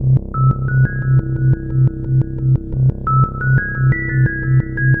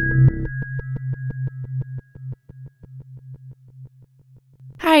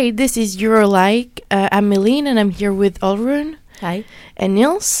Hi, this is Eurolike. I'm Meline and I'm here with Olrun. Hi. And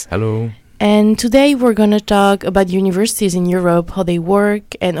Niels. Hello. And today we're going to talk about universities in Europe, how they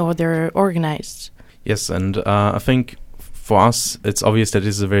work and how they're organized. Yes, and I think for us it's obvious that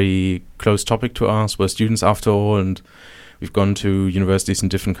this is a very close topic to us. We're students after all, and we've gone to universities in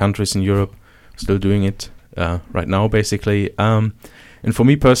different countries in Europe, still doing it right now basically. And for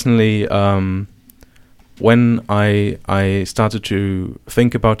me personally, when I started to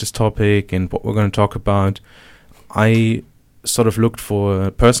think about this topic and what we're going to talk about, I sort of looked for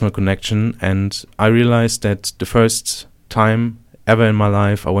a personal connection, and I realized that the first time ever in my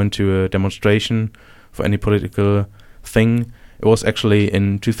life I went to a demonstration for any political thing, it was actually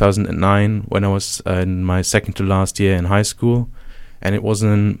in 2009 when I was in my second to last year in high school, and it was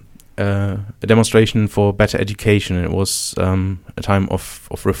a demonstration for better education. It was a time of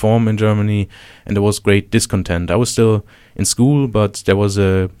reform in Germany, and there was great discontent. I was still in school, but there was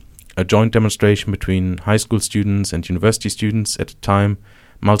a joint demonstration between high school students and university students at the time,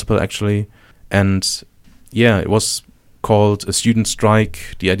 multiple actually. And yeah, it was called a student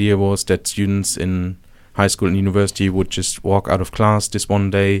strike. The idea was that students in high school and university would just walk out of class this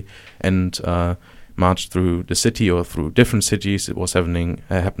one day and march through the city or through different cities. It was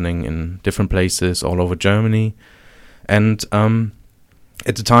happening in different places all over Germany. And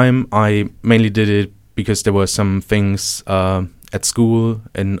at the time, I mainly did it because there were some things at school,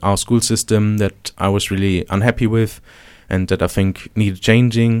 in our school system, that I was really unhappy with and that I think needed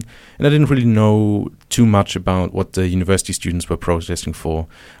changing. And I didn't really know too much about what the university students were protesting for.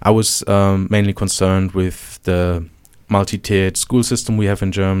 I was mainly concerned with the multi-tiered school system we have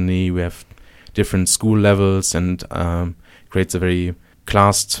in Germany. We have different school levels, and creates a very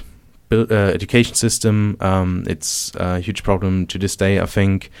classed education system. It's a huge problem to this day, I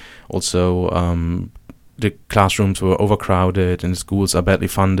think. Also, the classrooms were overcrowded and the schools are badly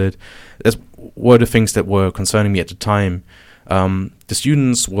funded. That were the things that were concerning me at the time. The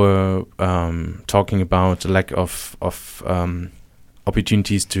students were talking about the lack of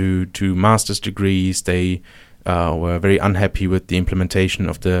opportunities to master's degrees. They were very unhappy with the implementation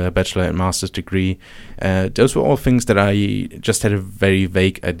of the bachelor and master's degree. Those were all things that I just had a very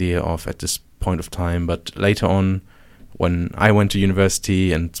vague idea of at this point of time. But later on, when I went to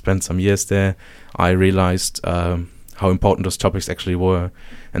university and spent some years there, I realized how important those topics actually were.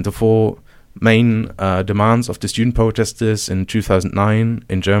 And the four main demands of the student protesters in 2009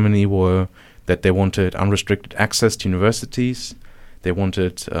 in Germany were that they wanted unrestricted access to universities, they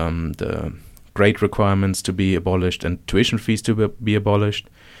wanted the grade requirements to be abolished and tuition fees to be abolished.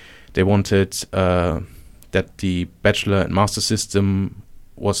 They wanted that the bachelor and master system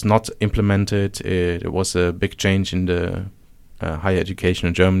was not implemented. It was a big change in the higher education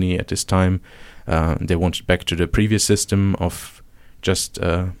in Germany at this time. They wanted back to the previous system of just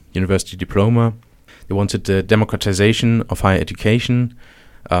university diploma. They wanted the democratization of higher education,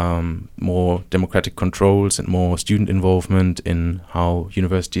 more democratic controls and more student involvement in how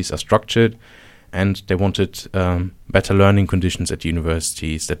universities are structured. And they wanted better learning conditions at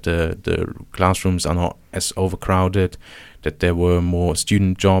universities, that the classrooms are not as overcrowded, that there were more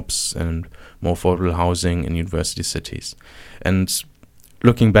student jobs and more affordable housing in university cities. And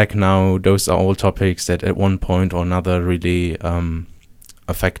looking back now, those are all topics that at one point or another really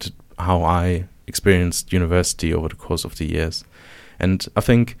affected how I experienced university over the course of the years. And I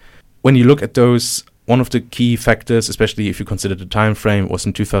think when you look at those, one of the key factors, especially if you consider the time frame, was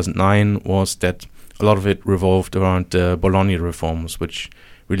in 2009, was that a lot of it revolved around the Bologna reforms, which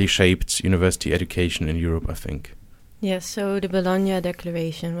really shaped university education in Europe, I think. Yes, so the Bologna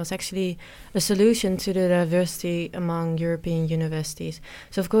Declaration was actually a solution to the diversity among European universities.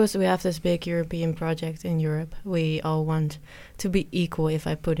 So of course we have this big European project in Europe. We all want to be equal, if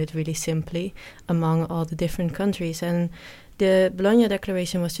I put it really simply, among all the different countries. And the Bologna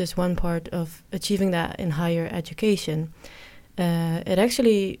Declaration was just one part of achieving that in higher education. It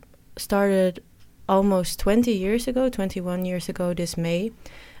actually started almost 20 years ago, 21 years ago this May,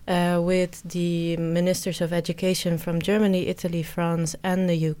 with the ministers of education from Germany, Italy, France, and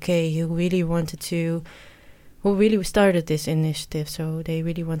the UK, who really started this initiative. So they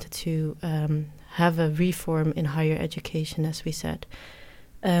really wanted to have a reform in higher education, as we said.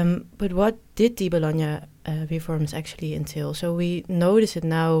 But what did the Bologna reforms actually entail? So we notice it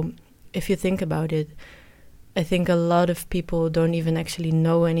now. If you think about it, I think a lot of people don't even actually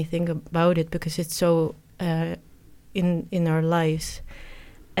know anything about it because it's so in our lives.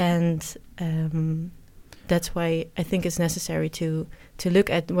 And that's why I think it's necessary to look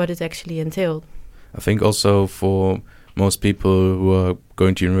at what it actually entailed. I think also for most people who are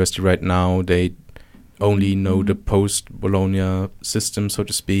going to university right now, they only know the post-Bologna system, so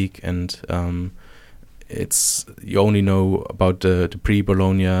to speak, and you only know about the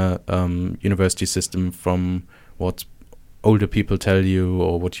pre-Bologna university system from what older people tell you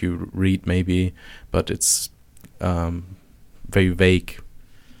or what you read maybe, but it's very vague.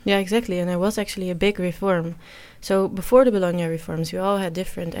 Yeah, exactly, and it was actually a big reform. So before the Bologna reforms, we all had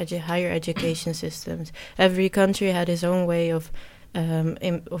different higher education systems. Every country had its own way of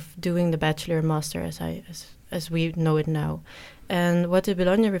doing the bachelor and master, as we know it now. And what the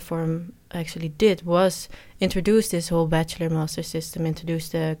Bologna reform actually did was introduce this whole bachelor-master system, introduce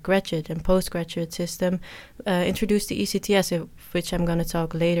the graduate and postgraduate system, introduce the ECTS, which I'm going to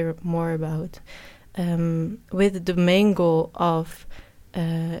talk later more about, with the main goal of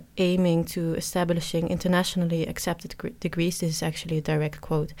aiming to establishing internationally accepted degrees. This is actually a direct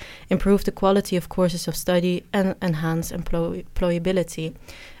quote. Improve the quality of courses of study and enhance employability.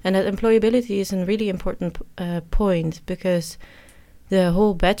 And that employability is a really important point, because the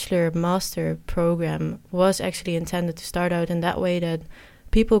whole bachelor-master program was actually intended to start out in that way, that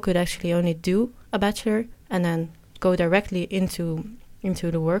people could actually only do a bachelor and then go directly into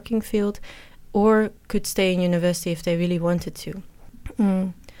the working field, or could stay in university if they really wanted to.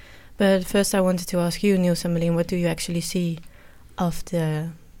 But first I wanted to ask you, Niels and Malene, what do you actually see of the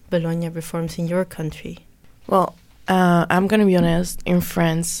Bologna reforms in your country? Well, I'm going to be honest, in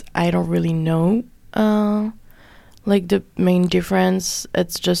France, I don't really know like the main difference.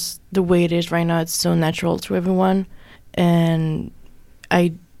 It's just the way it is right now. It's so natural to everyone. And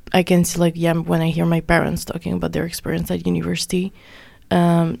I can see, like, yeah, when I hear my parents talking about their experience at university,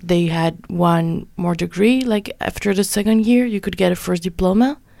 they had one more degree. Like, after the second year, you could get a first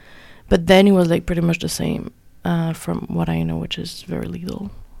diploma. But then it was, like, pretty much the same from what I know, which is very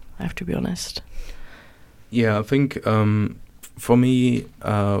little, I have to be honest. Yeah, I think for me,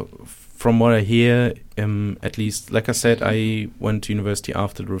 from what I hear, at least, like I said, I went to university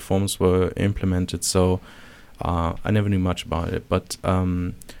after the reforms were implemented, so I never knew much about it. But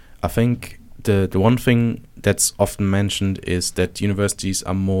I think the one thing that's often mentioned is that universities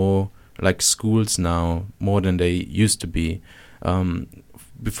are more like schools now, more than they used to be.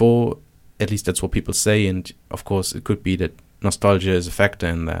 Before, at least that's what people say, and of course it could be that nostalgia is a factor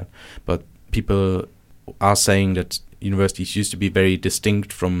in that, but people are saying that universities used to be very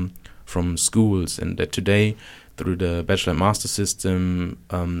distinct from schools, and that today, through the bachelor and master system,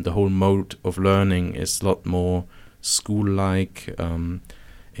 the whole mode of learning is a lot more school-like,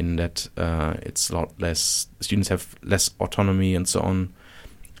 in that it's a lot less, students have less autonomy and so on.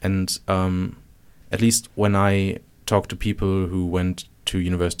 And at least when I talk to people who went to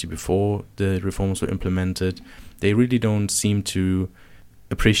university before the reforms were implemented, they really don't seem to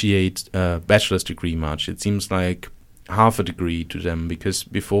appreciate a bachelor's degree much. It seems like half a degree to them, because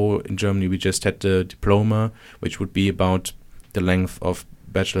before in Germany we just had the diploma, which would be about the length of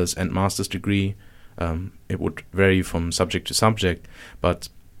bachelor's and master's degree. It would vary from subject to subject, but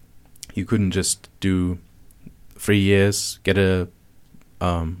you couldn't just do 3 years, get a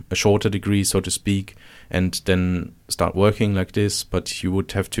shorter degree, so to speak, and then start working like this, but you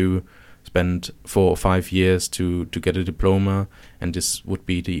would have to spend 4 or 5 years to get a diploma, and this would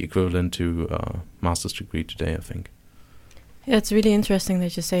be the equivalent to a master's degree today, I think. Yeah, it's really interesting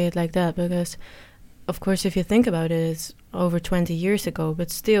that you say it like that, because of course if you think about it, it's over 20 years ago, but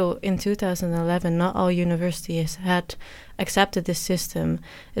still in 2011 not all universities had accepted this system.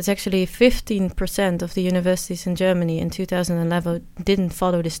 It's actually 15% of the universities in Germany in 2011 didn't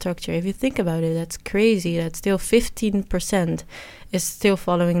follow the structure. If you think about it, that's crazy that still 15% is still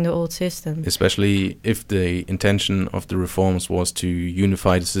following the old system. Especially if the intention of the reforms was to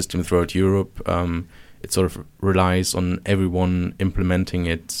unify the system throughout Europe. It sort of relies on everyone implementing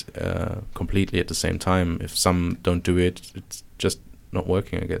it completely at the same time. If some don't do it, it's just not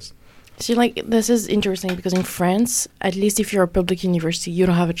working, I guess. See, like, this is interesting because in France, at least if you're a public university, you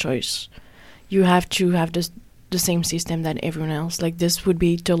don't have a choice. You have to have the same system that everyone else. Like, this would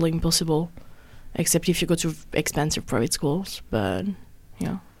be totally impossible, except if you go to expensive private schools. But,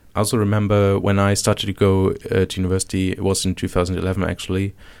 yeah. I also remember when I started to go to university, it was in 2011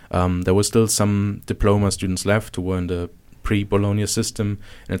 actually, there were still some diploma students left who were in the pre-Bologna system,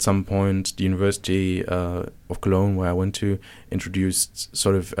 and at some point the University of Cologne, where I went to, introduced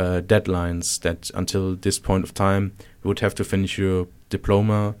sort of deadlines that until this point of time you would have to finish your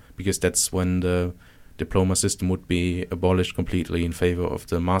diploma, because that's when the diploma system would be abolished completely in favor of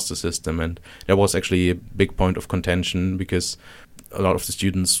the master system. And that was actually a big point of contention, because a lot of the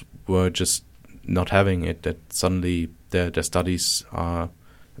students were just not having it, that suddenly their studies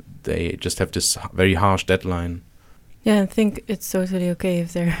they just have this very harsh deadline. Yeah, I think it's totally okay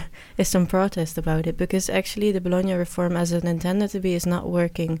if there is some protest about it, because actually the Bologna reform as it intended to be is not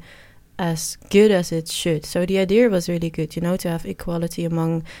working as good as it should. So the idea was really good, you know, to have equality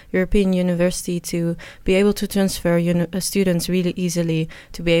among European university, to be able to transfer students really easily,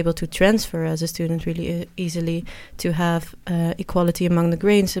 to be able to transfer as a student really easily, to have equality among the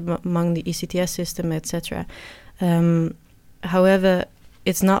grades, among the ECTS system, etc. However,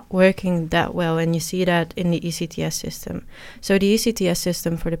 it's not working that well, and you see that in the ECTS system. So the ECTS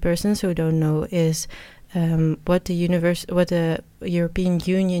system, for the persons who don't know, is what the European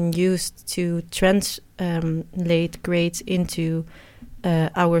Union used to translate grades into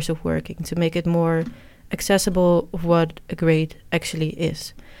hours of working, to make it more accessible of what a grade actually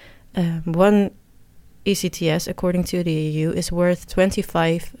is. One ECTS, according to the EU, is worth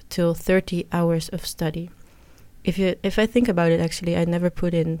 25 till 30 hours of study. If I think about it, actually, I never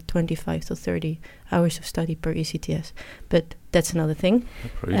put in 25 to 30 hours of study per ECTS, but that's another thing.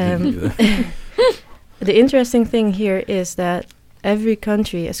 The interesting thing here is that every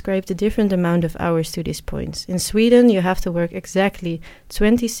country ascribed a different amount of hours to these points. In Sweden, you have to work exactly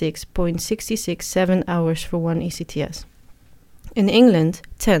 26.667 hours for one ECTS. In England,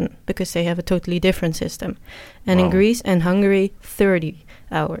 10, because they have a totally different system. And in Greece and Hungary, 30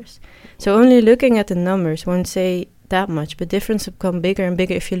 hours. So only looking at the numbers won't say that much, but difference become bigger and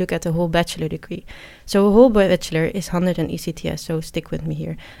bigger if you look at the whole bachelor degree. So a whole bachelor is 100 ECTS, so stick with me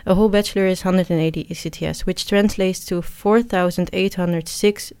here. A whole bachelor is 180 ECTS, which translates to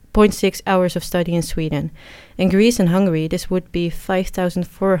 4,806.6 hours of study in Sweden. In Greece and Hungary, this would be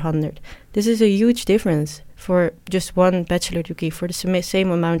 5,400. This is a huge difference for just one bachelor degree for the same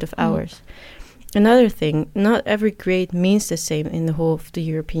amount of hours. Another thing, not every grade means the same in the whole of the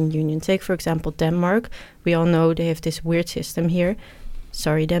European Union. Take, for example, Denmark. We all know they have this weird system here.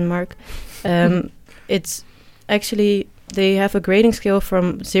 Sorry, Denmark. It's actually, they have a grading scale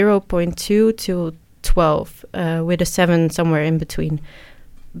from 0.2 to 12, with a 7 somewhere in between.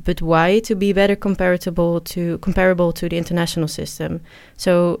 But why? To be better comparable to the international system.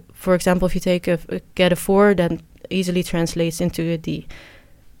 So, for example, if you get a 4, that easily translates into a D.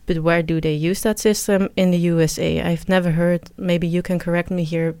 But where do they use that system? In the USA. I've never heard, maybe you can correct me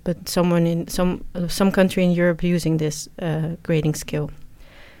here, but someone in some country in Europe using this grading scale.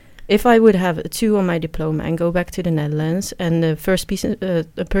 If I would have a 2 on my diploma and go back to the Netherlands, and the first a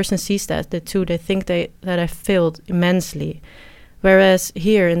person sees the 2, they think that I failed immensely. Whereas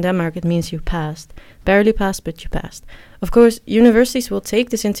here in Denmark, it means you passed. Barely passed, but you passed. Of course, universities will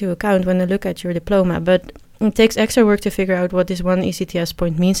take this into account when they look at your diploma, but it takes extra work to figure out what this one ECTS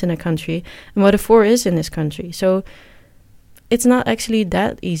point means in a country and what a 4 is in this country. So it's not actually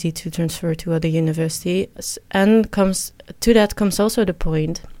that easy to transfer to other universities. And comes also the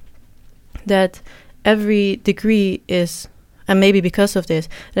point that every degree is, and maybe because of this,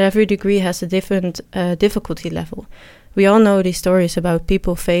 that every degree has a different difficulty level. We all know these stories about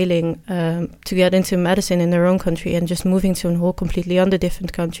people failing to get into medicine in their own country and just moving to a whole completely other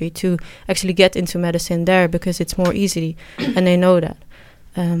different country to actually get into medicine there because it's more easy, and they know that.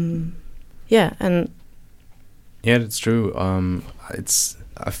 Yeah, that's true. I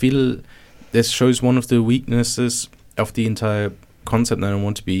feel this shows one of the weaknesses of the entire concept that I don't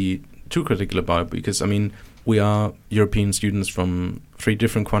want to be too critical about, because I mean, we are European students from 3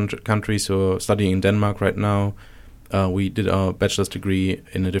 different countries who are studying in Denmark right now. We did our bachelor's degree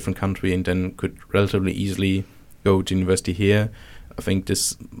in a different country and then could relatively easily go to university here. I think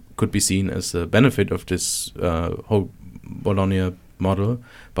this could be seen as a benefit of this whole Bologna model.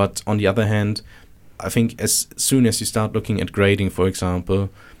 But on the other hand, I think as soon as you start looking at grading, for example,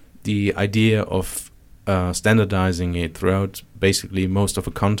 the idea of standardizing it throughout basically most of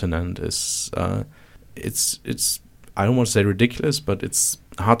a continent is it's I don't want to say ridiculous, but it's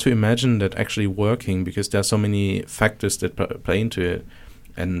hard to imagine that actually working, because there are so many factors that play into it.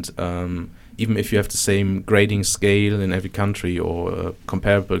 And even if you have the same grading scale in every country or a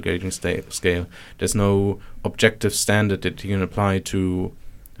comparable grading scale, there's no objective standard that you can apply to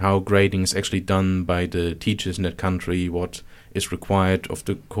how grading is actually done by the teachers in that country, what is required of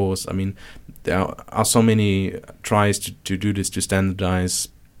the course. I mean, there are so many tries to do this, to standardize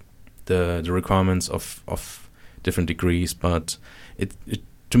the requirements of different degrees, but it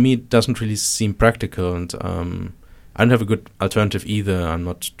to me it doesn't really seem practical, and I don't have a good alternative either. I'm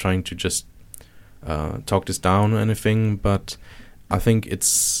not trying to just talk this down or anything, but I think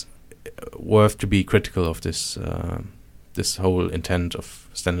it's worth to be critical of this this whole intent of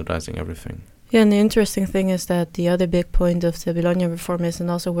standardizing everything. Yeah, and the interesting thing is that the other big point of the Bologna reform isn't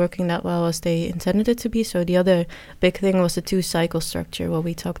also working that well as they intended it to be. So the other big thing was the two-cycle structure, what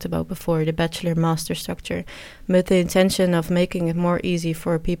we talked about before, the bachelor-master structure, with the intention of making it more easy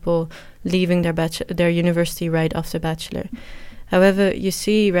for people leaving their university right after bachelor. However, you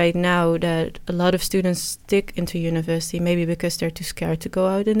see right now that a lot of students stick into university, maybe because they're too scared to go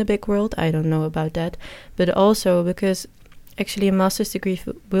out in the big world. I don't know about that. But also because actually a master's degree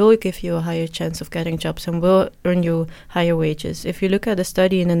will give you a higher chance of getting jobs and will earn you higher wages. If you look at a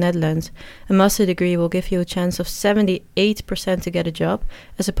study in the Netherlands, a master's degree will give you a chance of 78% to get a job,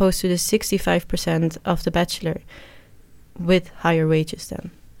 as opposed to the 65% of the bachelor, with higher wages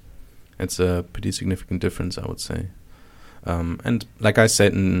then. It's a pretty significant difference, I would say. And like I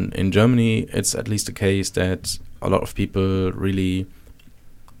said, in Germany, it's at least the case that a lot of people really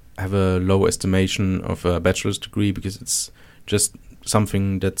have a low estimation of a bachelor's degree because it's just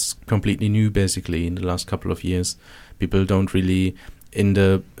something that's completely new, basically, in the last couple of years. People don't really, in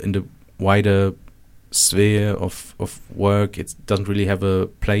the wider sphere of work, it doesn't really have a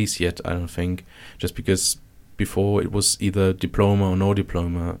place yet, I don't think, just because before it was either diploma or no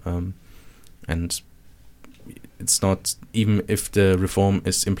diploma, and it's not, even if the reform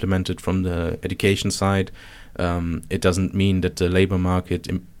is implemented from the education side, it doesn't mean that the labor market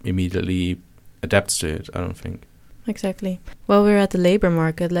immediately adapts to it, I don't think. Exactly. While we're at the labor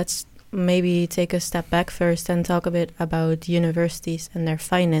market, let's maybe take a step back first and talk a bit about universities and their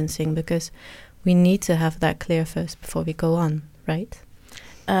financing, because we need to have that clear first before we go on, right?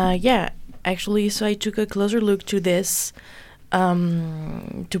 Yeah, actually, so I took a closer look to this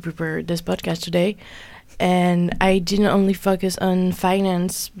to prepare this podcast today. And I didn't only focus on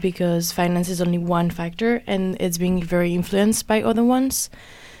finance because finance is only one factor and it's being very influenced by other ones.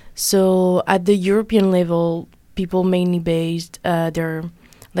 So at the European level, people mainly based their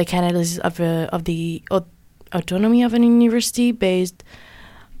analysis of the autonomy of an university based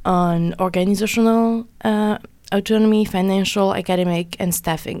on organizational autonomy, financial, academic, and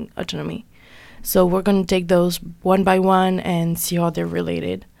staffing autonomy. So we're going to take those one by one and see how they're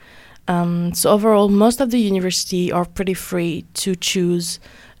related. So overall, most of the university are pretty free to choose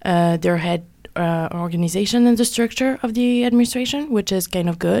their head organization and the structure of the administration, which is kind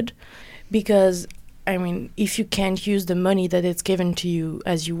of good because, I mean, if you can't use the money that it's given to you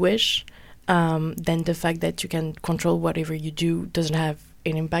as you wish, then the fact that you can control whatever you do doesn't have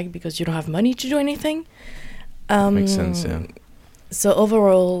an impact because you don't have money to do anything. Makes sense, yeah. So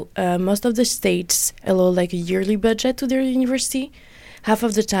overall, most of the states allow like a yearly budget to their university. Half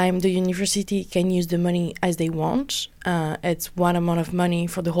of the time, the university can use the money as they want. It's one amount of money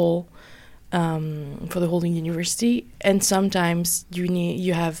for the whole university, and sometimes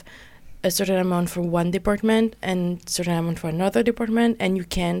you have a certain amount for one department and certain amount for another department, and you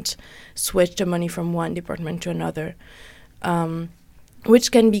can't switch the money from one department to another,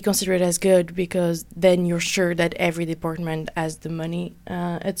 which can be considered as good because then you're sure that every department has the money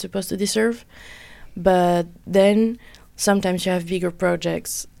it's supposed to deserve. But then sometimes you have bigger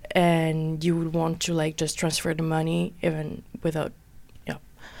projects and you would want to like just transfer the money even without, yeah.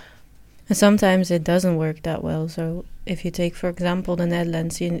 And sometimes it doesn't work that well. So if you take, for example, the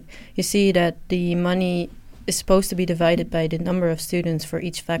Netherlands, you see that the money is supposed to be divided by the number of students for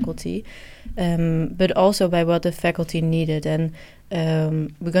each faculty, but also by what the faculty needed. And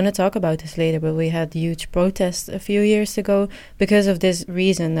we're going to talk about this later, but we had huge protests a few years ago because of this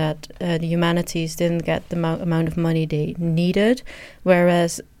reason that the humanities didn't get the amount of money they needed,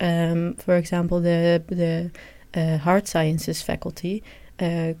 whereas, for example, the hard sciences faculty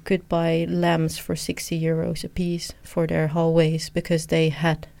could buy lamps for 60 euros a piece for their hallways because they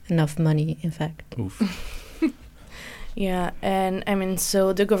had enough money, in fact. Oof. Yeah, and I mean,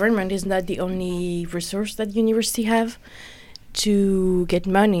 so the government is not the only resource that university have to get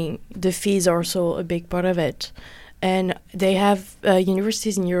money. The fees are also a big part of it. And they have,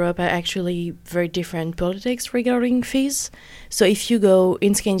 universities in Europe are actually very different politics regarding fees. So if you go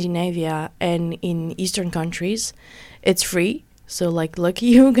in Scandinavia and in Eastern countries, it's free. So like, lucky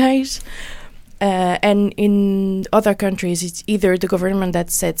you guys. And in other countries, it's either the government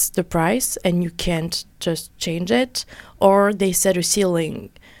that sets the price and you can't just change it, or they set a ceiling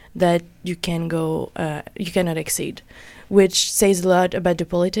that you cannot exceed, which says a lot about the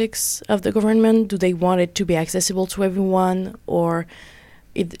politics of the government. Do they want it to be accessible to everyone, or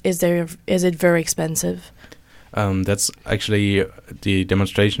is it very expensive? That's actually the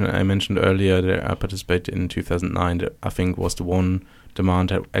demonstration I mentioned earlier that I participated in 2009. That I think was the one demand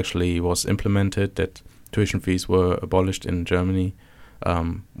that actually was implemented, that tuition fees were abolished in Germany.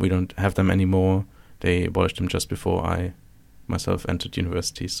 We don't have them anymore. They abolished them just before I myself entered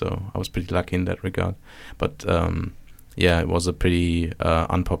university, so I was pretty lucky in that regard. But it was a pretty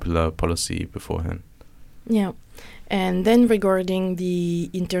unpopular policy beforehand. Yeah. And then regarding the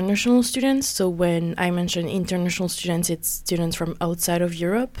international students, so when I mention international students, it's students from outside of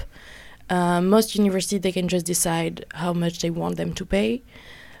Europe. Most universities, they can just decide how much they want them to pay,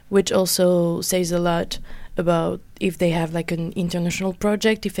 which also says a lot about if they have like an international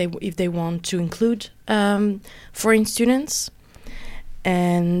project, if they want to include foreign students.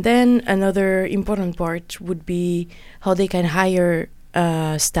 And then another important part would be how they can hire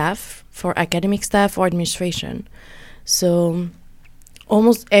staff, for academic staff or administration. So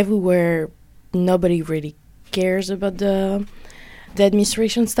almost everywhere, nobody really cares about the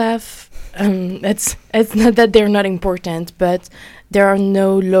administration staff. It's not that they're not important, but there are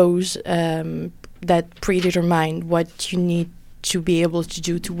no laws that predetermine what you need to be able to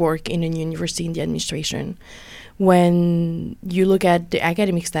do to work in a university in the administration. When you look at the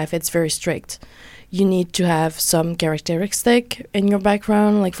academic staff, it's very strict. You need to have some characteristic in your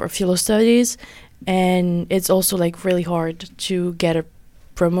background, like for philo studies, and it's also like really hard to get a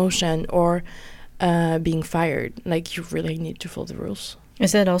promotion or being fired. Like you really need to follow the rules.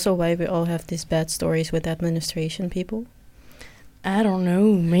 Is that also why we all have these bad stories with administration people? I don't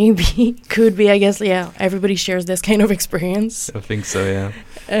know, maybe. Could be, I guess, yeah. Everybody shares this kind of experience. I think so, yeah.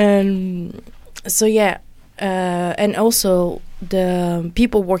 So, yeah. And also, the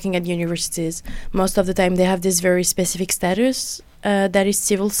people working at universities, most of the time, they have this very specific status that is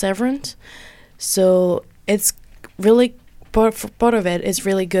civil servant. So, it's really, part of it is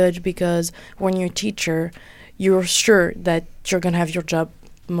really good because when you're a teacher, you're sure that you're going to have your job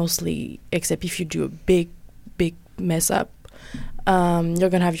mostly, except if you do a big mess up. You're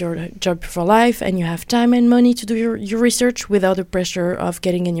going to have your job for life and you have time and money to do your research without the pressure of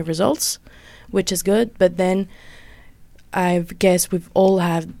getting any results, which is good. But then I guess we've all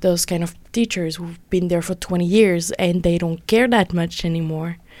had those kind of teachers who've been there for 20 years and they don't care that much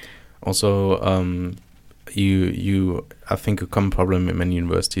anymore. Also, I think a common problem in many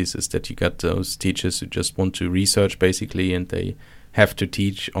universities is that you got those teachers who just want to research basically and they have to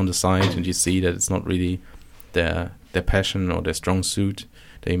teach on the side, and you see that it's not really their passion or their strong suit.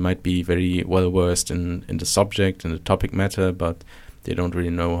 They might be very well versed in the subject and the topic matter, but they don't really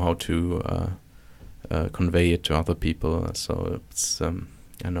know how to convey it to other people. So it's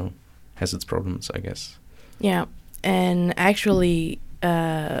has its problems, I guess. Yeah, and actually,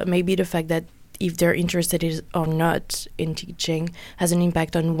 maybe the fact that if they're interested or not in teaching has an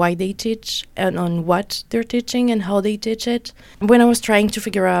impact on why they teach and on what they're teaching and how they teach it. When I was trying to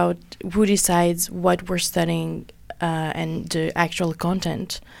figure out who decides what we're studying and the actual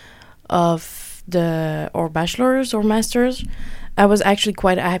content of our bachelor's or master's, I was actually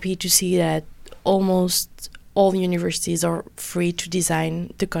quite happy to see that almost all universities are free to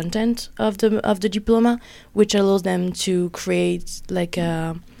design the content of the diploma, which allows them to create like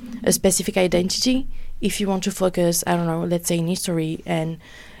a specific identity. If you want to focus, I don't know, let's say in history, and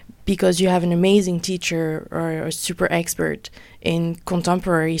because you have an amazing teacher or a super expert in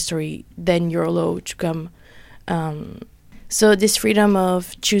contemporary history, then you're allowed to come. So this freedom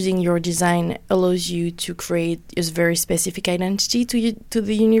of choosing your design allows you to create a very specific identity to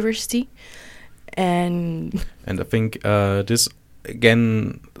the university. And I think this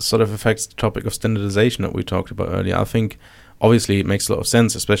again sort of affects the topic of standardization that we talked about earlier. I think obviously it makes a lot of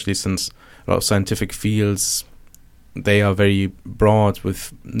sense, especially since a lot of scientific fields, they are very broad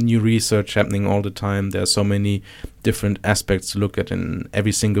with new research happening all the time. There are so many different aspects to look at in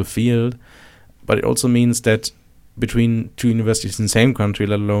every single field. But it also means that between two universities in the same country,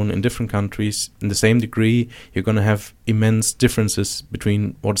 let alone in different countries, in the same degree, you're going to have immense differences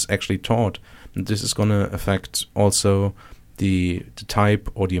between what's actually taught. And this is going to affect also the type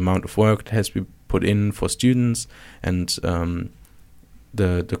or the amount of work that has to be put in for students and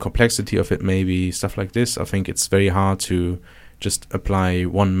the complexity of it, maybe stuff like this. I think it's very hard to just apply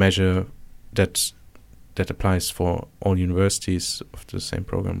one measure that applies for all universities of the same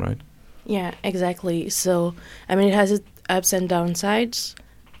program, right? Yeah, exactly. So, I mean, it has its ups and downsides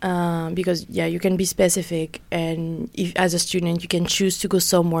because, yeah, you can be specific, and if as a student you can choose to go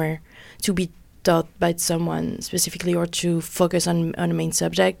somewhere to be taught by someone specifically or to focus on a main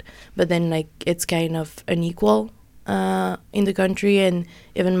subject, but then like it's kind of unequal in the country and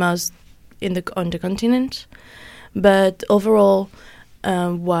even most on the continent. But overall,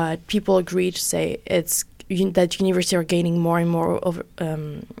 what people agree to say it's that universities are gaining more and more of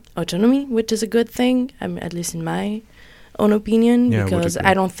autonomy, which is a good thing, at least in my own opinion, because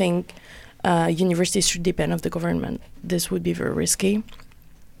I don't think universities should depend on the government. This would be very risky.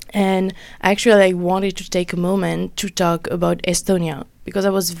 And actually, I wanted to take a moment to talk about Estonia because I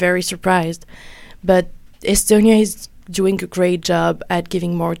was very surprised. But Estonia is doing a great job at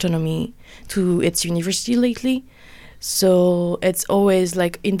giving more autonomy to its university lately. So it's always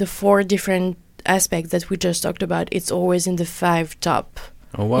like in the 4 different aspects that we just talked about, it's always in the 5 top.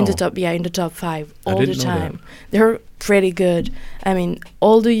 Oh, wow. In the top 5 I all the didn't know time. They're pretty good. I mean,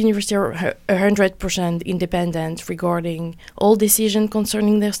 all the universities are 100% independent regarding all decisions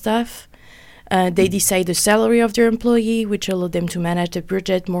concerning their staff. They decide the salary of their employee, which allow them to manage the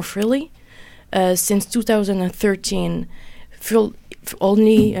budget more freely. Since 2013,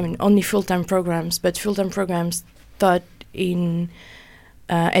 only full-time programs, but full-time programs taught in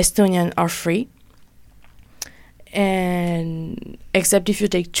Estonian are free. And except if you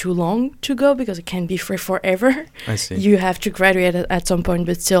take too long to go, because it can be free forever. I see. You have to graduate at some point,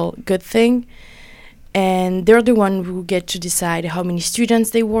 but still, good thing. And they're the one who get to decide how many students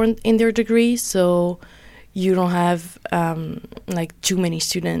they want in their degree, so you don't have like too many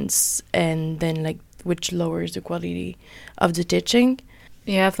students, and then like which lowers the quality of the teaching.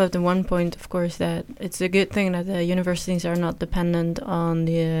 Yeah, but the one point, of course, that it's a good thing that the universities are not dependent on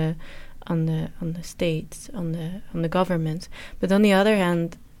the states, on the government. But on the other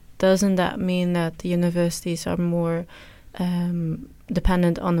hand, doesn't that mean that the universities are more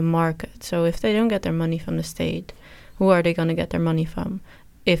dependent on the market? So if they don't get their money from the state, who are they going to get their money from?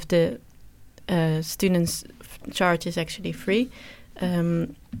 If the students' charge is actually free,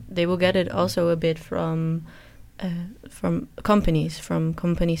 they will get it also a bit from companies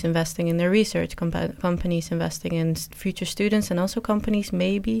investing in their research, companies investing in future students, and also companies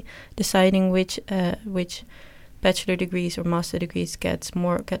maybe deciding which bachelor degrees or master degrees get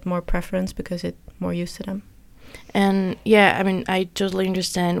more preference because it's more used to them. And yeah, I mean, I totally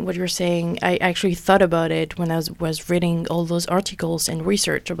understand what you're saying. I actually thought about it when I was reading all those articles and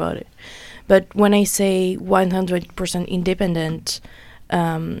research about it. But when I say 100% independent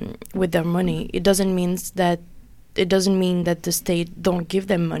with their money, it doesn't mean that the state don't give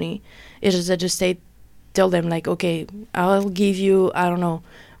them money. It's just that the state tell them like, okay, I'll give you, I don't know,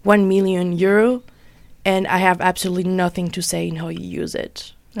 1 million euro, and I have absolutely nothing to say in how you use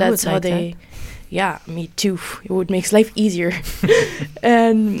it. That's how they. Yeah, me too. It would make life easier.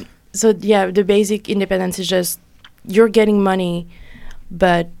 And so, yeah, the basic independence is just you're getting money,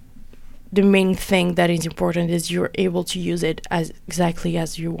 but the main thing that is important is you're able to use it as exactly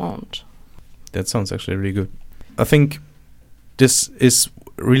as you want. That sounds actually really good. I think this is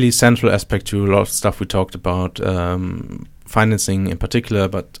really central aspect to a lot of stuff we talked about, financing in particular,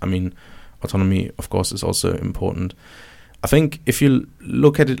 but I mean, autonomy, of course, is also important. I think if you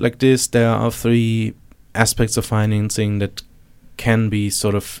look at it like this, there are 3 aspects of financing that can be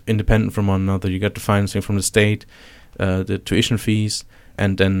sort of independent from one another. You get the financing from the state, the tuition fees,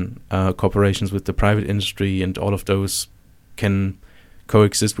 and then cooperations with the private industry, and all of those can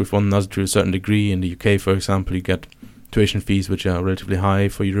coexist with one another to a certain degree. In the UK, for example, you get tuition fees which are relatively high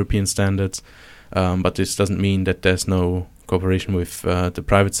for European standards, but this doesn't mean that there's no cooperation with the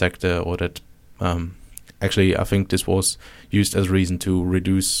private sector, or that actually, I think this was used as a reason to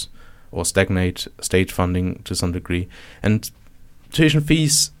reduce or stagnate state funding to some degree. And tuition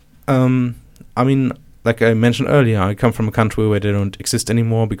fees, I mean, like I mentioned earlier, I come from a country where they don't exist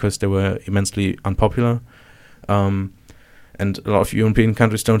anymore because they were immensely unpopular. And a lot of European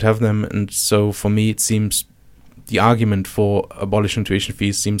countries don't have them. And so for me, it seems the argument for abolishing tuition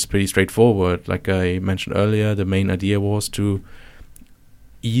fees seems pretty straightforward. Like I mentioned earlier, the main idea was to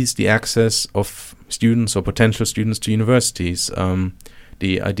ease the access of students or potential students to universities.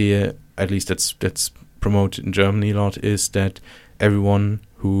 The idea, at least that's promoted in Germany a lot, is that everyone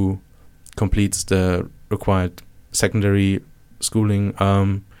who completes the required secondary schooling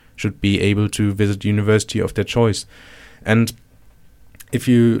should be able to visit university of their choice. And if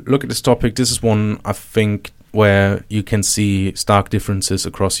you look at this topic, this is one, I think, where you can see stark differences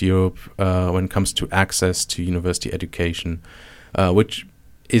across Europe when it comes to access to university education, which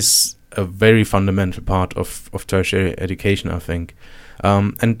is a very fundamental part of tertiary education, I think.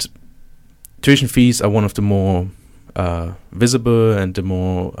 And tuition fees are one of the more visible and the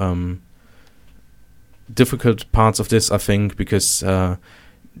more difficult parts of this, I think, because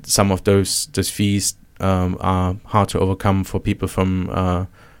some of those fees are hard to overcome for people from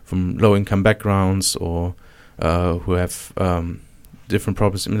low-income backgrounds or who have different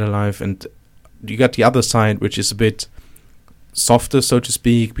problems in their life. And you got the other side, which is a bit softer, so to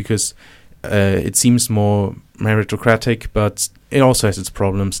speak, because it seems more meritocratic, but it also has its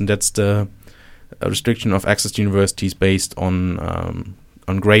problems, and that's the restriction of access to universities based on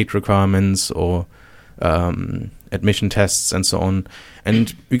grade requirements or admission tests and so on.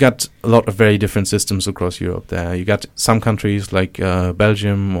 And we got a lot of very different systems across Europe there. You got some countries like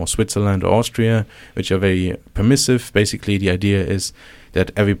Belgium or Switzerland or Austria, which are very permissive. Basically, the idea is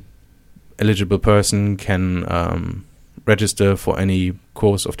that every eligible person can register for any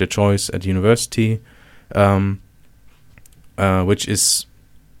course of their choice at university, which is,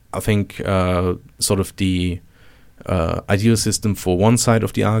 I think, sort of the ideal system for one side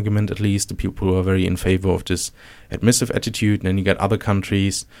of the argument, at least, the people who are very in favor of this admissive attitude. And then you get other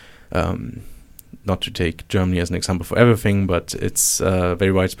countries, not to take Germany as an example for everything, but it's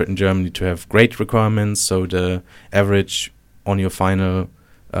very widespread in Germany to have grade requirements. So the average on your final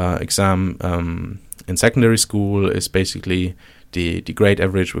exam in secondary school is basically the grade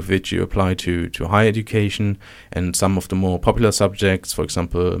average with which you apply to higher education. And some of the more popular subjects, for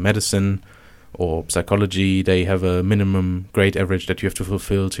example, medicine or psychology, they have a minimum grade average that you have to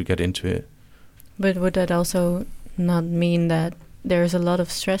fulfill to get into it. But would that also not mean that there's a lot of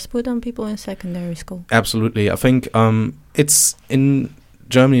stress put on people in secondary school? Absolutely. I think it's in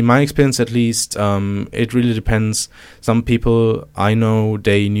Germany, in my experience at least, it really depends. Some people I know,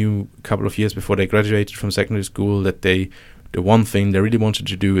 they knew a couple of years before they graduated from secondary school that the one thing they really wanted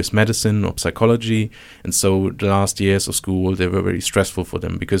to do is medicine or psychology, and so the last years of school, they were very stressful for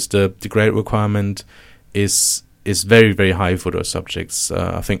them because the grade requirement is very, very high for those subjects.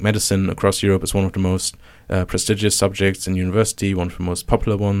 I think medicine across Europe is one of the most prestigious subjects in university, one of the most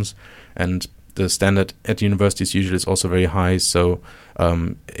popular ones, and the standard at universities usually is also very high. So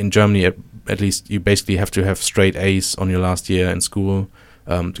in Germany, at least, you basically have to have straight A's on your last year in school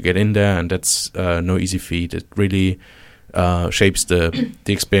to get in there, and that's no easy feat. It really shapes the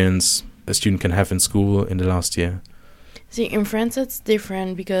experience a student can have in school in the last year. See, in France, it's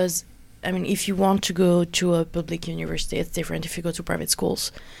different because, I mean, if you want to go to a public university, it's different if you go to private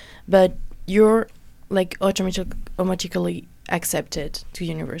schools. But you're, like, automatically accepted to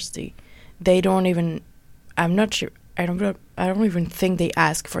university. They don't even, I'm not sure, I don't even think they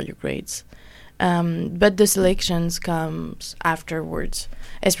ask for your grades. But the selections comes afterwards,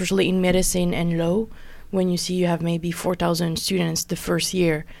 especially in medicine and law, when you see you have maybe 4,000 students the first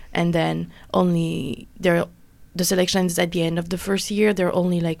year, and then only the selection is at the end of the first year, there are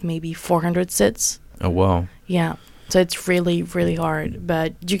only like maybe 400 seats. Oh, wow. Yeah, so it's really, really hard.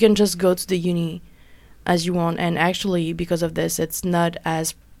 But you can just go to the uni as you want, and actually, because of this, it's not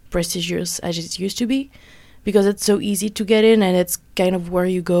as prestigious as it used to be, because it's so easy to get in, and it's kind of where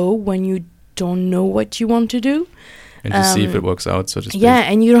you go when you don't know what you want to do. And to see if it works out, so to speak. Yeah,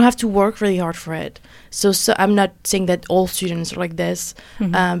 and you don't have to work really hard for it. So I'm not saying that all students are like this,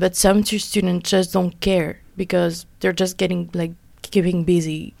 but some students just don't care because they're just keeping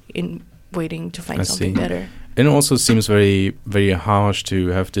busy in waiting to find something better. And it also seems very, very harsh to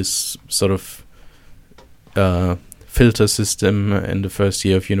have this sort of filter system in the first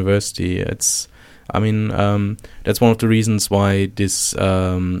year of university. It's, I mean, that's one of the reasons why this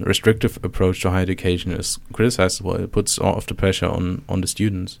restrictive approach to higher education is criticized. Well, it puts all of the pressure on the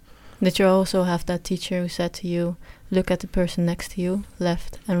students. Did you also have that teacher who said to you, look at the person next to you,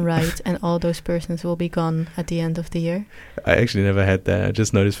 left and right, and all those persons will be gone at the end of the year? I actually never had that. I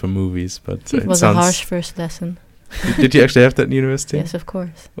just noticed from movies. But it was a harsh first lesson. Did you actually have that in university? Yes, of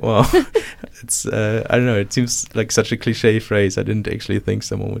course. Wow. It's, I don't know, it seems like such a cliche phrase. I didn't actually think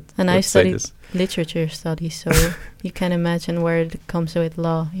someone would And would I say studied this. literature studies, so you can imagine where it comes with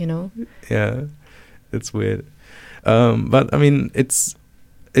law, you know? Yeah, it's weird. But, I mean,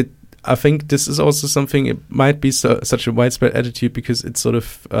 I think this is also something, it might be such a widespread attitude because it sort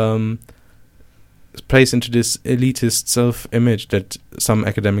of plays into this elitist self-image that some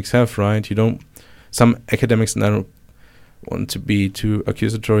academics have, right? Some academics, and I don't want to be too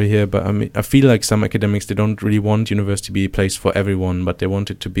accusatory here, but I mean, I feel like some academics, they don't really want university to be a place for everyone, but they want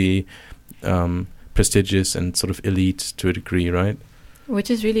it to be prestigious and sort of elite to a degree, right?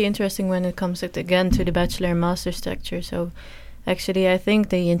 Which is really interesting when it comes, again, to the bachelor and master structure. So actually, I think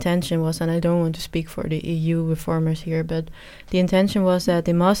the intention was, and I don't want to speak for the EU reformers here, but the intention was that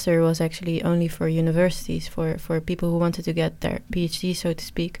the master was actually only for universities, for people who wanted to get their PhD, so to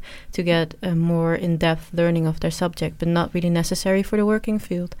speak, to get a more in-depth learning of their subject, but not really necessary for the working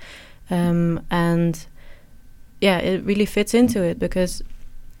field. And yeah, it really fits into it, because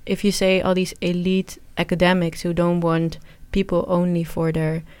if you say all these elite academics who don't want people only for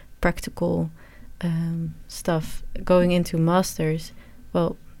their practical stuff going into masters,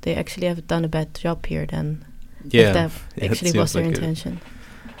 well, they actually have done a bad job here then. Yeah, if that actually was their intention.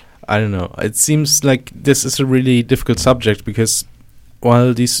 I don't know. It seems like this is a really difficult subject because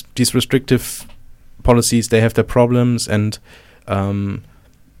while these restrictive policies, they have their problems, and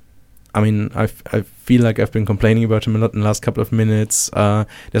I mean, I feel like I've been complaining about him a lot in the last couple of minutes.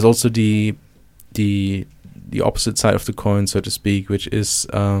 There's also the opposite side of the coin, so to speak, which is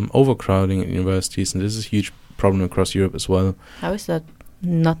overcrowding at universities, and this is a huge problem across Europe as well. How is that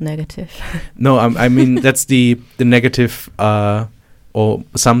not negative? No, I mean that's the negative, or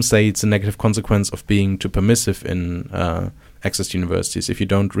some say it's a negative consequence of being too permissive in access to universities. If you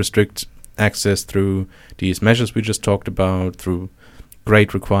don't restrict access through these measures we just talked about, through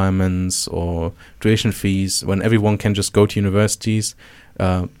grade requirements or tuition fees, when everyone can just go to universities,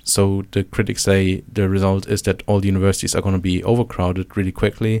 so the critics say the result is that all the universities are going to be overcrowded really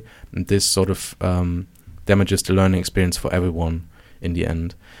quickly, and this sort of damages the learning experience for everyone in the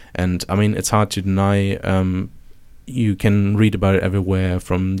end. And I mean, it's hard to deny. You can read about it everywhere,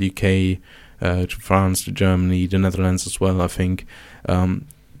 from the UK to France to Germany, the Netherlands as well. I think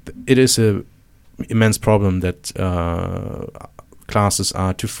it is a immense problem that classes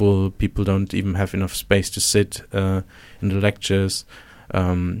are too full. People don't even have enough space to sit in the lectures.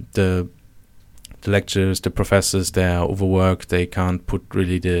 The lecturers, the professors, they are overworked. They can't put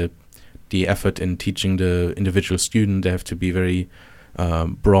really the effort in teaching the individual student. They have to be very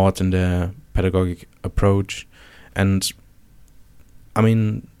broad in their pedagogic approach. And I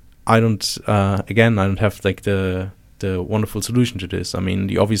mean, I don't have like the wonderful solution to this. I mean,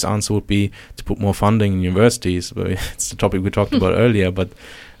 the obvious answer would be to put more funding in universities. It's the topic we talked about earlier, but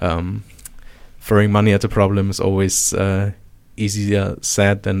throwing money at the problem is always easier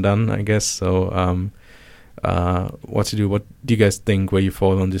said than done, I guess. So what to do? What do you guys think, where you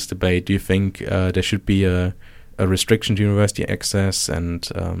fall on this debate? Do you think there should be a restriction to university access, and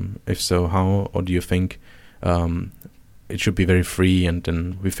if so, how? Or do you think it should be very free and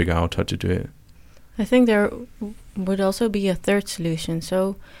then we figure out how to do it? I think there would also be a third solution.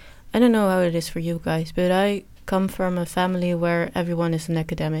 So I don't know how it is for you guys, but I come from a family where everyone is an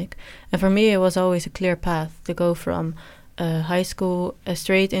academic. And for me, it was always a clear path to go from high school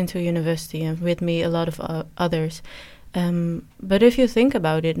straight into university, and with me a lot of others. But if you think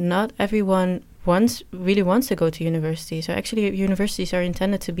about it, not everyone really wants to go to university. So actually universities are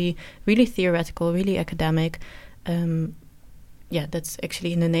intended to be really theoretical, really academic. That's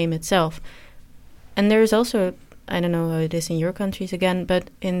actually in the name itself. And there is also, I don't know how it is in your countries again, but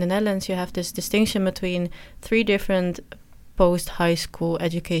in the Netherlands you have this distinction between 3 different post-high school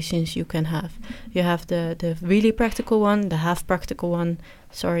educations you can have. You have the really practical one, the half practical one,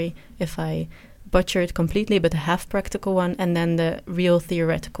 sorry if I butcher it completely, but the half practical one, and then the real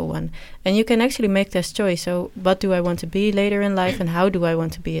theoretical one. And you can actually make this choice. So what do I want to be later in life, and how do I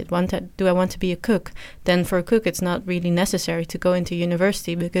want to be it? Do I want to be a cook? Then for a cook it's not really necessary to go into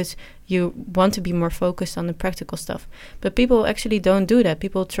university, because you want to be more focused on the practical stuff. But people actually don't do that.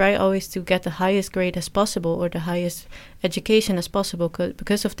 People try always to get the highest grade as possible, or the highest education as possible,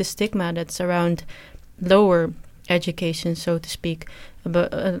 because of the stigma that's around lower education, so to speak,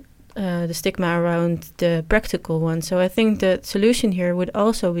 but the stigma around the practical one. So I think the solution here would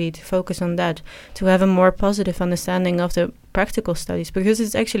also be to focus on that, to have a more positive understanding of the practical studies, because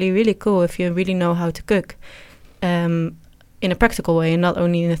it's actually really cool if you really know how to cook in a practical way and not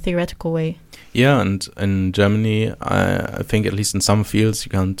only in a theoretical way. Yeah, and in Germany, I think at least in some fields, you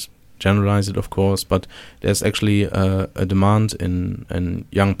can't generalize it, of course, but there's actually a demand in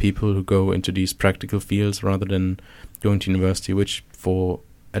young people who go into these practical fields rather than going to university, which for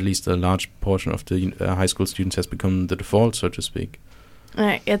at least a large portion of the high school students has become the default, so to speak.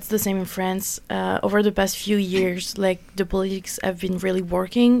 It's the same in France. Over the past few years, like, the politics have been really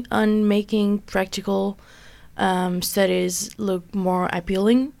working on making practical studies look more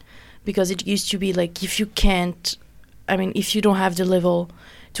appealing, because it used to be like, if you don't have the level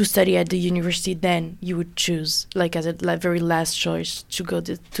to study at the university, then you would choose, like, as a very last choice, to go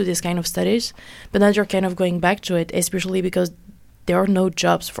to this kind of studies. But now you're kind of going back to it, especially because there are no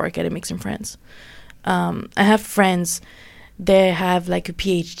jobs for academics in France. I have friends, they have like a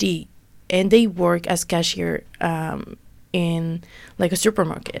PhD and they work as cashier in like a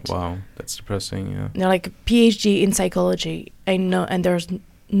supermarket. Wow, that's depressing, yeah. They're like a PhD in psychology, and there's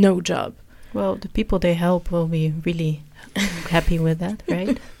no job. Well, the people they help will be really happy with that,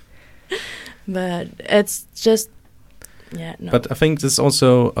 right? But it's just, yeah, no. But I think there's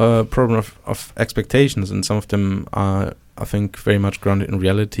also a problem of expectations, and some of them are, I think, very much grounded in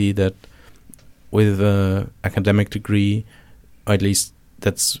reality, that with an academic degree, or at least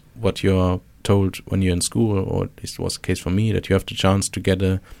that's what you're told when you're in school, or at least was the case for me, that you have the chance to get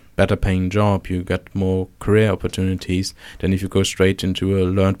a better paying job, you get more career opportunities than if you go straight into a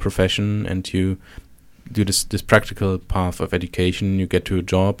learned profession and you do this practical path of education, you get to a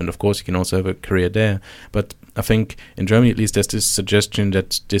job, and of course you can also have a career there. But I think in Germany at least there's this suggestion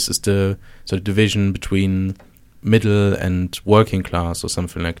that this is the sort of division between middle and working class or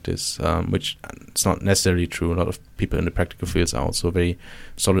something like this, which it's not necessarily true. A lot of people in the practical fields are also very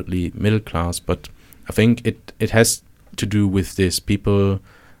solidly middle class, but I think it has to do with this. People,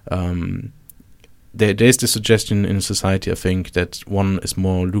 there's the suggestion in society, I think, that one is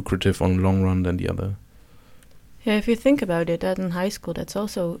more lucrative on the long run than the other. Yeah, if you think about it, that in high school, that's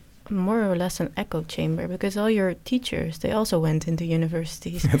also more or less an echo chamber, because all your teachers, they also went into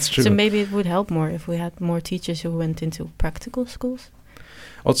universities. That's true. So maybe it would help more if we had more teachers who went into practical schools.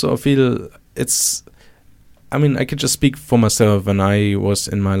 Also, I feel I could just speak for myself. When I was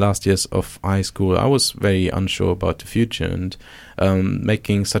in my last years of high school, I was very unsure about the future, and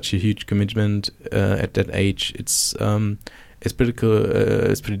making such a huge commitment at that age, it's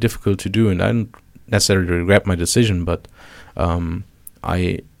pretty difficult to do, and I don't necessarily regret my decision, but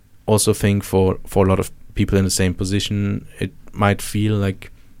I also think for a lot of people in the same position, it might feel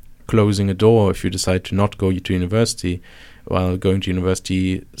like closing a door if you decide to not go to university, while going to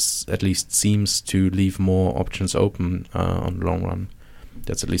university at least seems to leave more options open on the long run.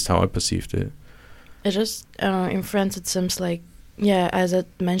 That's at least how I perceived it. It just, in France, it seems like, yeah, as I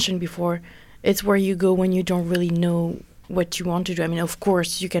mentioned before, it's where you go when you don't really know what you want to do. I mean, of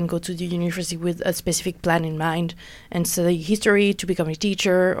course, you can go to the university with a specific plan in mind and study history to become a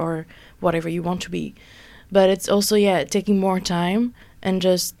teacher or whatever you want to be. But it's also, taking more time and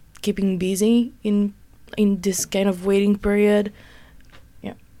just keeping busy in this kind of waiting period.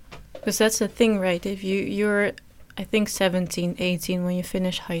 Yeah. Because that's the thing, right? If you're, I think, 17, 18 when you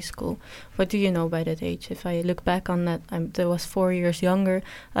finish high school, what do you know by that age? If I look back on that, I was 4 years younger.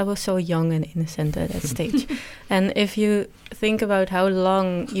 I was so young and innocent at that stage. And if you think about how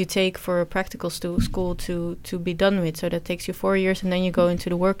long you take for a practical school to be done with, so that takes you 4 years, and then you go into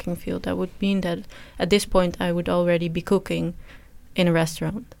the working field, that would mean that at this point I would already be cooking in a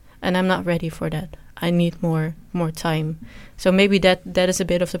restaurant. And I'm not ready for that. I need more time. So maybe that is a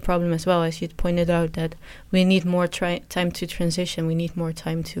bit of the problem as well, as you pointed out, that we need more time to transition. We need more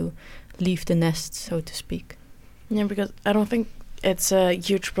time to leave the nest, so to speak. Yeah, because I don't think it's a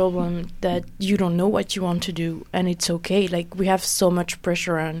huge problem that you don't know what you want to do, and it's okay. Like, we have so much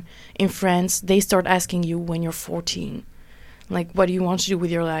pressure on. In France, they start asking you when you're 14, like, what do you want to do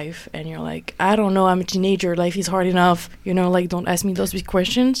with your life? And you're like, I don't know, I'm a teenager, life is hard enough, like, don't ask me those big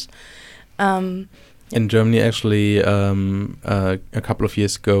questions. In Germany, actually, a couple of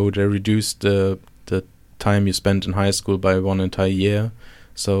years ago, they reduced the time you spent in high school by 1 entire year.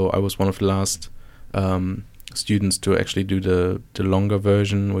 So I was one of the last students to actually do the longer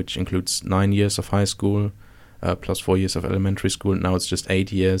version, which includes 9 years of high school plus 4 years of elementary school. Now it's just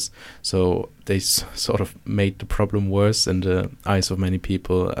 8 years. So they sort of made the problem worse in the eyes of many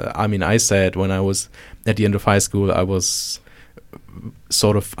people. I said when I was at the end of high school, I was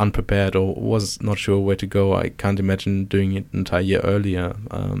sort of unprepared or was not sure where to go. I can't imagine doing it an entire year earlier.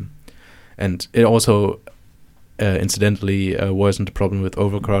 And it also incidentally worsened the problem with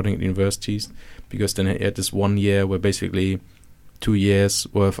overcrowding at universities, because then I had this 1 year where basically 2 years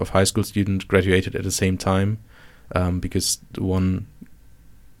worth of high school students graduated at the same time, because the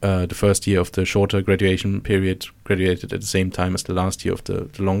first year of the shorter graduation period graduated at the same time as the last year of the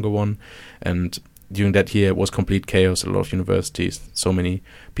longer one. And during that year, it was complete chaos at a lot of universities. So many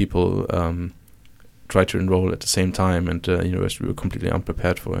people tried to enroll at the same time, and the university were completely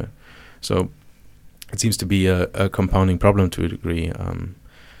unprepared for it. So it seems to be a compounding problem to a degree.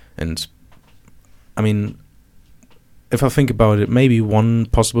 And I mean, if I think about it, maybe one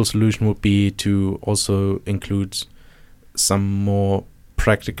possible solution would be to also include some more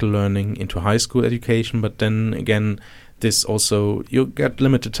practical learning into high school education. But then again, this also, you get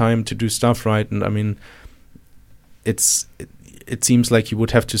limited time to do stuff, right? And I mean, it seems like you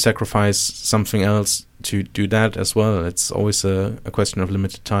would have to sacrifice something else to do that as well. It's always a question of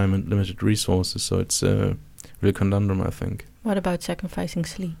limited time and limited resources. So it's a real conundrum, I think. What about sacrificing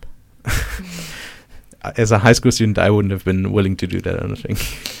sleep? As a high school student, I wouldn't have been willing to do that, I don't think.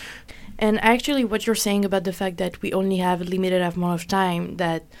 And actually, what you're saying about the fact that we only have a limited amount of time,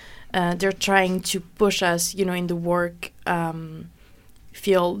 that they're trying to push us, in the work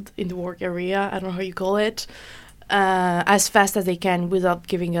field, in the work area, I don't know how you call it, as fast as they can without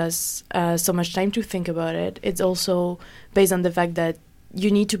giving us so much time to think about it. It's also based on the fact that you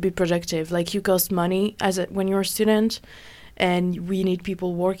need to be productive. Like, you cost money when you're a student, and we need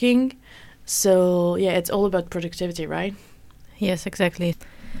people working. So, yeah, it's all about productivity, right? Yes, exactly.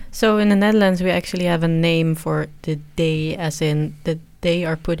 So in the Netherlands, we actually have a name for the day, as in that they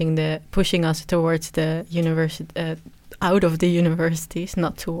are pushing us towards the university, out of the universities,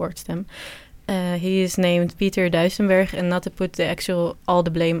 not towards them. He is named Peter Duisenberg, and not to put all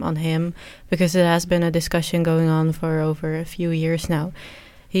the blame on him, because it has been a discussion going on for over a few years now.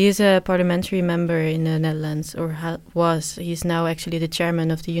 He is a parliamentary member in the Netherlands, or was. He's now actually the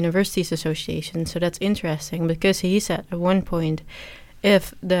chairman of the Universities Association. So that's interesting, because he said at one point,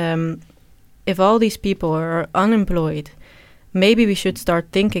 if all these people are unemployed, maybe we should start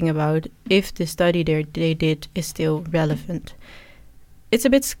thinking about if the study they did is still relevant. It's a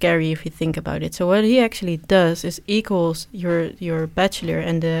bit scary if you think about it. So what he actually does is equals your bachelor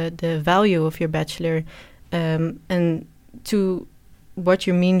and the value of your bachelor and to what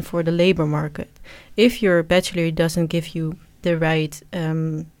you mean for the labor market. If your bachelor doesn't give you the right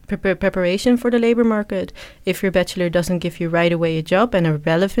preparation for the labor market, if your bachelor doesn't give you right away a job, and a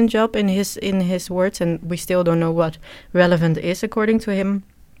relevant job in his words, and we still don't know what relevant is according to him,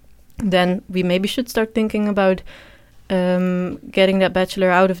 then we maybe should start thinking about getting that bachelor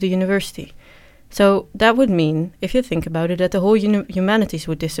out of the university. So that would mean, if you think about it, that the whole humanities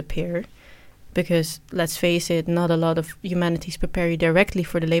would disappear, because let's face it, not a lot of humanities prepare you directly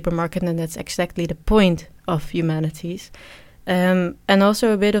for the labor market, and that's exactly the point of humanities. And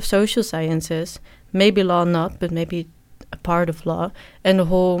also a bit of social sciences, maybe law not, but maybe a part of law, and the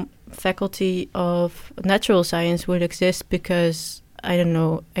whole faculty of natural science would exist because, I don't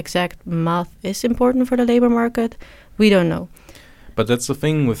know, exact math is important for the labor market. We don't know. But that's the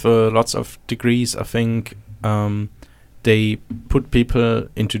thing with lots of degrees. I think they put people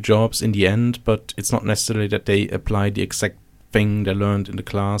into jobs in the end, but it's not necessarily that they apply the exact thing they learned in the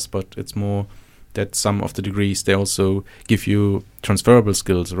class, but it's more that some of the degrees, they also give you transferable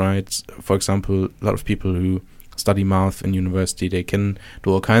skills, right? For example, a lot of people who study math in university, they can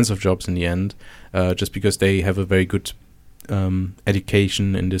do all kinds of jobs in the end, just because they have a very good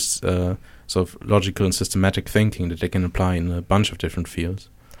education in this sort of logical and systematic thinking that they can apply in a bunch of different fields.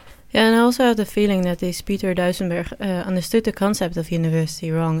 Yeah, and I also have the feeling that this Peter Duisenberg understood the concept of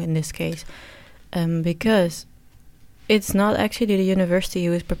university wrong in this case, because it's not actually the university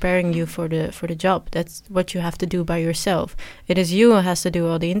who is preparing you for the job. That's what you have to do by yourself. It is you who has to do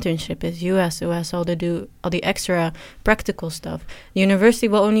all the internship. It's you who has all to do all the extra practical stuff. The university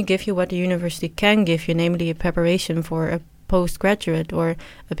will only give you what the university can give you, namely a preparation for a postgraduate or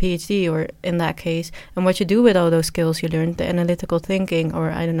a PhD, or in that case, and what you do with all those skills you learned, the analytical thinking, or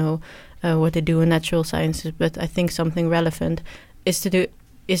I don't know what they do in natural sciences, but I think something relevant is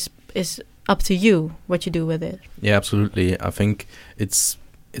up to you what you do with it. Yeah, absolutely. I think it's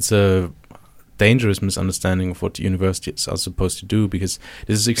a dangerous misunderstanding of what the universities are supposed to do, because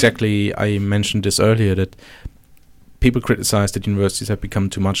this is exactly, I mentioned this earlier, that people criticize that universities have become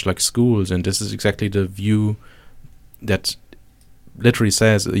too much like schools, and this is exactly the view that literally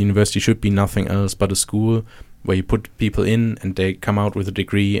says a university should be nothing else but a school where you put people in and they come out with a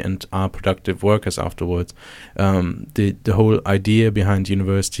degree and are productive workers afterwards. The whole idea behind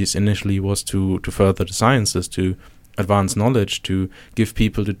universities initially was to further the sciences, to advance knowledge, to give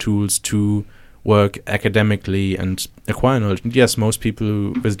people the tools to work academically and acquire knowledge. And yes, most people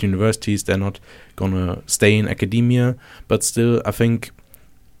who visit universities, they're not gonna stay in academia, but still I think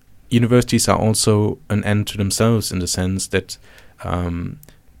universities are also an end to themselves, in the sense that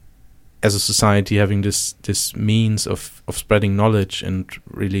as a society, having this means of spreading knowledge and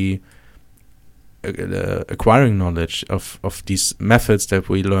really acquiring knowledge of these methods that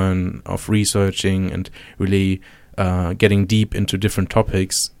we learn, of researching and really getting deep into different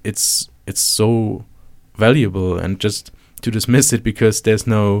topics, it's so valuable. And just to dismiss it because there's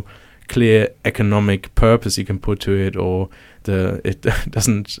no clear economic purpose you can put to it, or it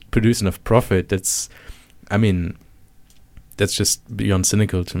doesn't produce enough profit, that's just beyond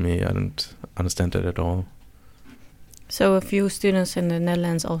cynical to me. I don't understand that at all. So a few students in the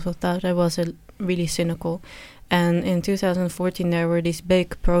Netherlands also thought I was really cynical. And in 2014 there were these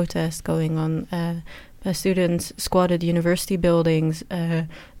big protests going on. Students squatted university buildings.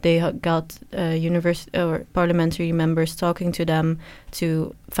 They got university or parliamentary members talking to them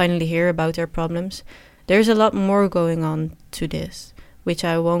to finally hear about their problems. There's a lot more going on to this, which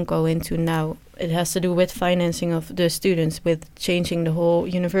I won't go into now. It has to do with financing of the students, with changing the whole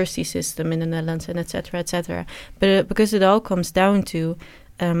university system in the Netherlands, and etc., etc. But because it all comes down to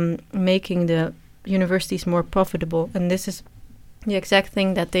making the universities more profitable, and this is the exact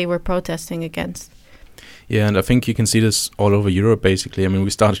thing that they were protesting against. Yeah, and I think you can see this all over Europe, basically. I mean, we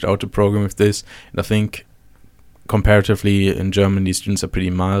started out the program with this, and I think comparatively in Germany, students are pretty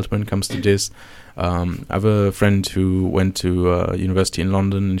mild when it comes to this. I have a friend who went to university in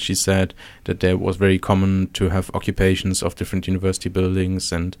London, and she said that there was very common to have occupations of different university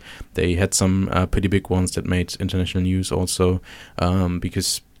buildings, and they had some pretty big ones that made international news also,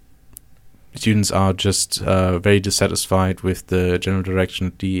 because students are just very dissatisfied with the general direction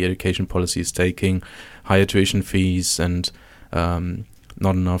that the education policy is taking, higher tuition fees, and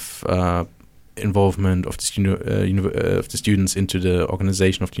not enough involvement of the students into the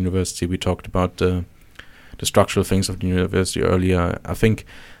organization of the university. We talked about the structural things of the university earlier. I think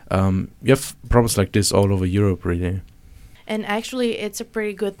you have problems like this all over Europe, really. And actually, it's a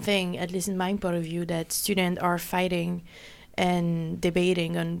pretty good thing, at least in my point of view, that students are fighting and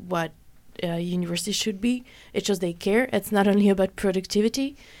debating on what university should be. It's just they care. It's not only about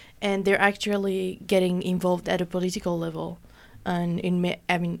productivity, and they're actually getting involved at a political level. And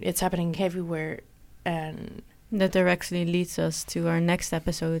it's happening everywhere. And that directly leads us to our next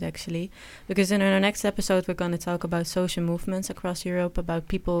episode, actually, because in our next episode we're going to talk about social movements across Europe, about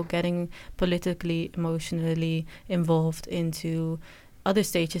people getting politically, emotionally involved into other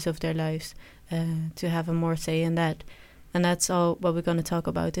stages of their lives, to have a more say in that. And that's all what we're going to talk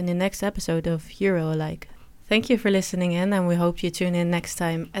about in the next episode of Euro-alike. Thank you for listening in, and we hope you tune in next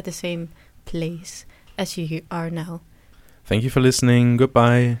time at the same place as you are now. Thank you for listening.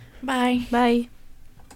 Goodbye. bye. Bye.